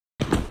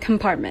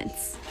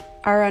Compartments.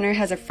 Our runner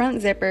has a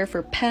front zipper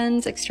for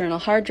pens, external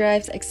hard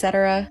drives,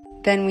 etc.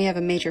 Then we have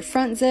a major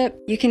front zip.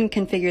 You can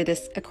configure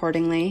this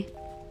accordingly.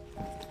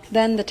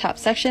 Then the top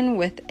section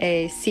with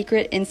a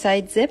secret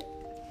inside zip,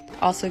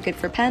 also good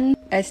for pen,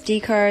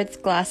 SD cards,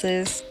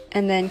 glasses,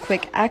 and then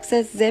quick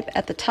access zip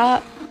at the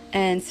top,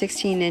 and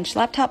 16-inch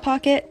laptop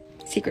pocket,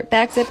 secret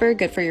back zipper,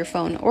 good for your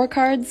phone or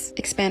cards,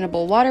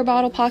 expandable water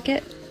bottle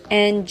pocket,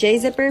 and J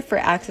zipper for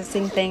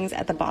accessing things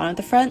at the bottom of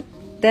the front.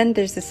 Then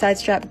there's the side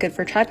strap, good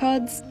for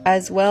tripods,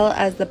 as well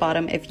as the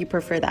bottom if you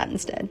prefer that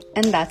instead.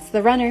 And that's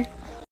the runner.